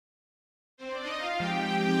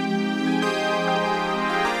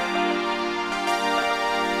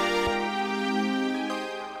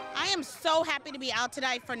so happy to be out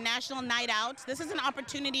today for National Night Out. This is an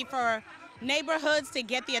opportunity for neighborhoods to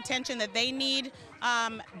get the attention that they need,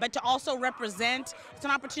 but to also represent. It's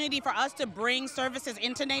an opportunity for us to bring services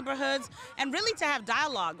into neighborhoods and really to have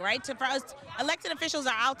dialogue, right? For us, elected officials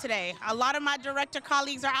are out today. A lot of my director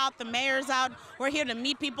colleagues are out, the mayor's out. We're here to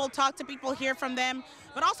meet people, talk to people, hear from them.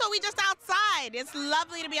 But also we just outside. It's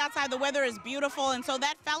lovely to be outside. The weather is beautiful, and so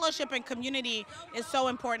that fellowship and community is so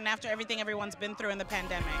important after everything everyone's been through in the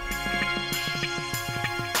pandemic.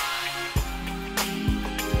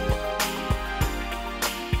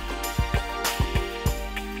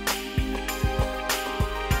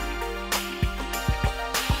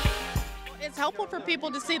 It's helpful for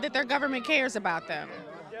people to see that their government cares about them.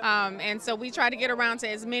 And so we try to get around to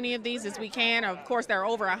as many of these as we can. Of course, there are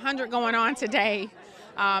over 100 going on today,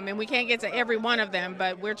 and we can't get to every one of them,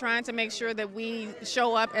 but we're trying to make sure that we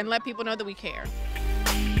show up and let people know that we care.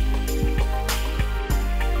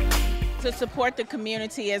 To support the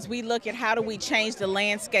community as we look at how do we change the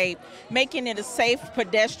landscape, making it a safe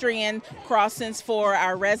pedestrian crossings for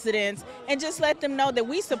our residents, and just let them know that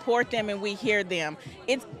we support them and we hear them.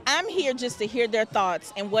 I'm here just to hear their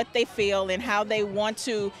thoughts and what they feel and how they want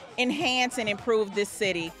to enhance and improve this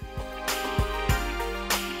city.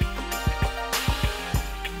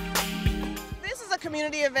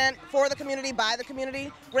 Community event for the community, by the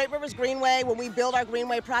community. Great Rivers Greenway, when we build our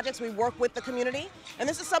Greenway projects, we work with the community. And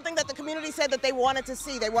this is something that the community said that they wanted to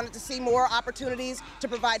see. They wanted to see more opportunities to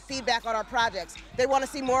provide feedback on our projects. They want to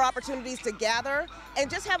see more opportunities to gather and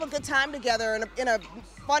just have a good time together in a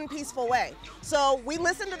fun, peaceful way. So we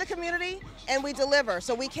listen to the community and we deliver.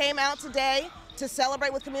 So we came out today to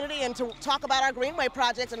celebrate with community and to talk about our Greenway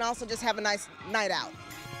project and also just have a nice night out.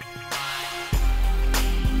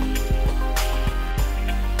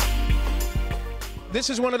 This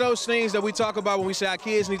is one of those things that we talk about when we say our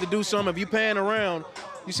kids need to do something. If you pan around,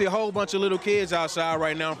 you see a whole bunch of little kids outside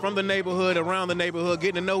right now from the neighborhood, around the neighborhood,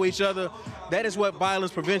 getting to know each other. That is what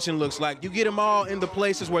violence prevention looks like. You get them all in the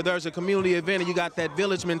places where there's a community event and you got that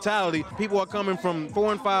village mentality. People are coming from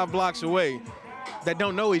 4 and 5 blocks away that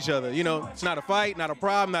don't know each other. You know, it's not a fight, not a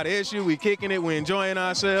problem, not an issue. We're kicking it, we're enjoying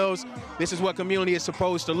ourselves. This is what community is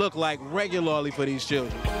supposed to look like regularly for these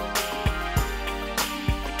children.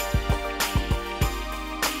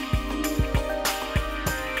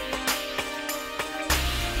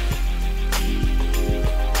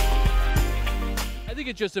 I think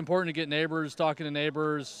it's just important to get neighbors, talking to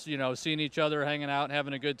neighbors, you know, seeing each other, hanging out, and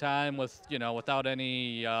having a good time with, you know, without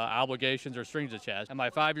any obligations or strings attached. And my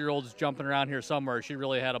 5-year-old's jumping around here somewhere. She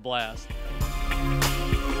really had a blast.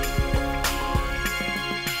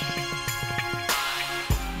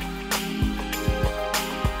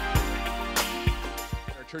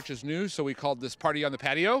 Church is new, so we called this Party on the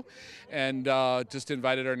Patio and just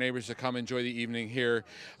invited our neighbors to come enjoy the evening here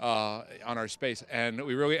on our space. And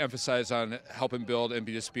we really emphasize on helping build and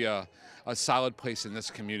just be a solid place in this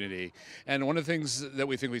community. And one of the things that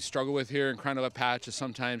we think we struggle with here in Crown Nut Patch is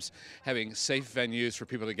sometimes having safe venues for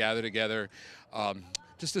people to gather together,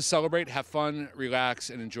 just to celebrate, have fun, relax,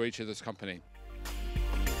 and enjoy each other's company.